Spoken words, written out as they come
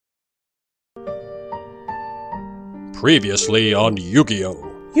Previously on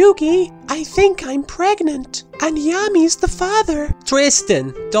Yu-Gi-Oh! Yugi, I think I'm pregnant, and Yami's the father.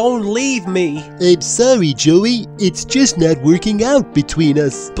 Tristan, don't leave me. I'm sorry, Joey. It's just not working out between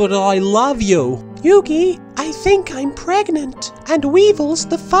us. But I love you. Yugi, I think I'm pregnant, and Weevil's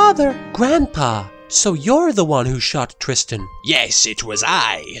the father. Grandpa, so you're the one who shot Tristan. Yes, it was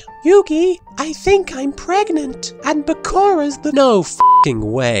I. Yugi, I think I'm pregnant, and Bakura's the— No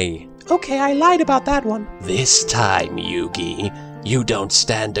f***ing way. Okay, I lied about that one. This time, Yugi, you don't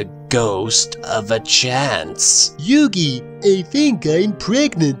stand a ghost of a chance. Yugi, I think I'm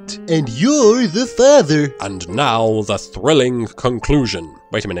pregnant, and you're the father. And now, the thrilling conclusion.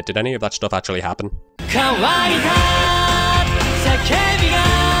 Wait a minute, did any of that stuff actually happen?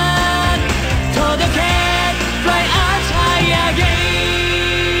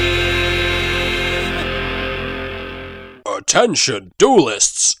 Attention,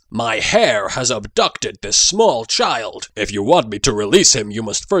 duelists! My hair has abducted this small child. If you want me to release him, you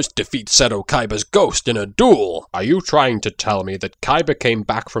must first defeat Seto Kaiba's ghost in a duel. Are you trying to tell me that Kaiba came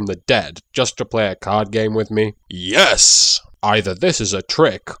back from the dead just to play a card game with me? Yes! Either this is a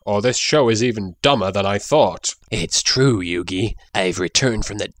trick, or this show is even dumber than I thought. It's true, Yugi. I've returned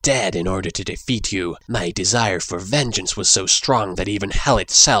from the dead in order to defeat you. My desire for vengeance was so strong that even hell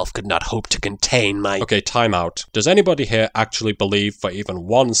itself could not hope to contain my— Okay, time out. Does anybody here actually believe for even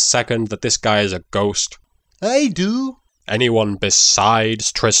 1 second that this guy is a ghost? I do. Anyone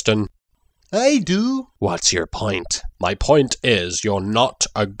besides Tristan? I do. What's your point? My point is, you're not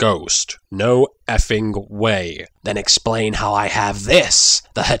a ghost. No effing way. Then explain how I have this,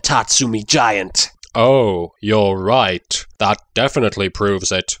 the Hitatsumi Giant. Oh, you're right. That definitely proves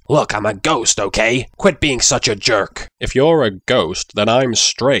it. Look, I'm a ghost, okay? Quit being such a jerk. If you're a ghost, then I'm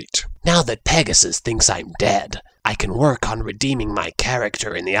straight. Now that Pegasus thinks I'm dead, I can work on redeeming my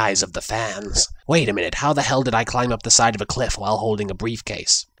character in the eyes of the fans. Wait a minute, how the hell did I climb up the side of a cliff while holding a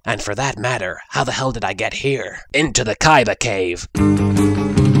briefcase? And for that matter, how the hell did I get here? Into the Kaiba cave.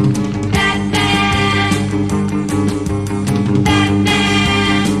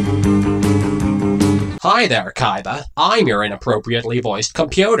 Hi there, Kaiba. I'm your inappropriately voiced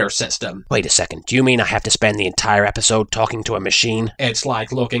computer system. Wait a second, do you mean I have to spend the entire episode talking to a machine? It's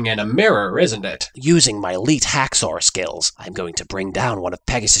like looking in a mirror, isn't it? Using my elite hacksaw skills, I'm going to bring down one of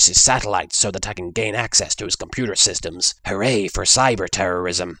Pegasus's satellites so that I can gain access to his computer systems. Hooray for cyber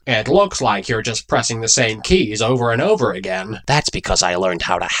terrorism. It looks like you're just pressing the same keys over and over again. That's because I learned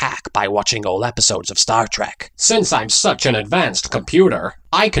how to hack by watching old episodes of Star Trek. Since I'm such an advanced computer,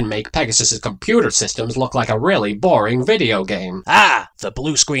 I can make Pegasus's computer systems look like a really boring video game. Ah, the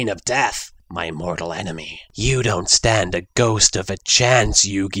blue screen of death. My mortal enemy. You don't stand a ghost of a chance,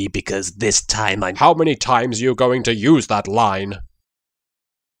 Yugi, because this time I'm— How many times are you going to use that line?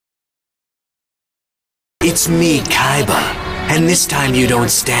 It's me, Kaiba, and this time you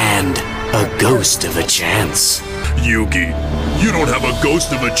don't stand a ghost of a chance. Yugi, you don't have a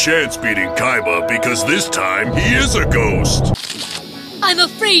ghost of a chance beating Kaiba because this time he is a ghost. I'm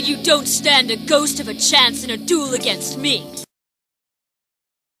afraid you don't stand a ghost of a chance in a duel against me.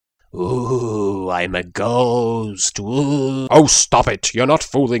 Ooh, I'm a ghost. Ooh. Oh, stop it. You're not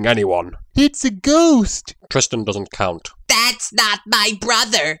fooling anyone. It's a ghost. Tristan doesn't count. That's not my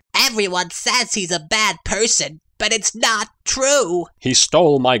brother. Everyone says he's a bad person, but it's not true. He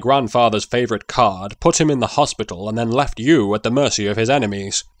stole my grandfather's favorite card, put him in the hospital, and then left you at the mercy of his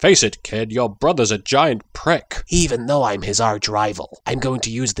enemies. Face it, kid, your brother's a giant prick. Even though I'm his arch rival, I'm going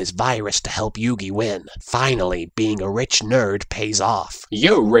to use this virus to help Yugi win. Finally, being a rich nerd pays off.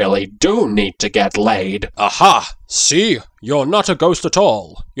 You really do need to get laid. Aha! See? You're not a ghost at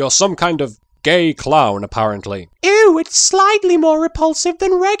all. You're some kind of gay clown, apparently. Ew, it's slightly more repulsive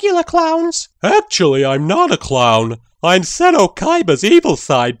than regular clowns. Actually, I'm not a clown. I'm Seto Kaiba's evil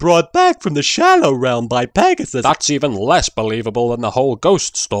side brought back from the Shadow Realm by Pegasus. That's even less believable than the whole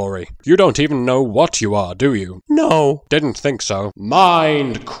ghost story. You don't even know what you are, do you? No. Didn't think so.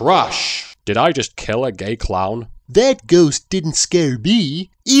 Mind Crush! Did I just kill a gay clown? That ghost didn't scare me,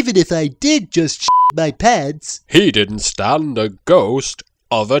 even if I did just my pants. He didn't stand a ghost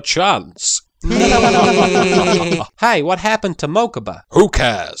of a chance. Hey, what happened to Mokuba? Who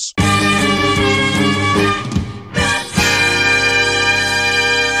cares?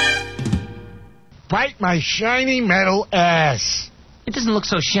 Bite my shiny metal ass. It doesn't look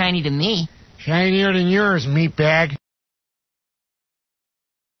so shiny to me. Shinier than yours, meatbag.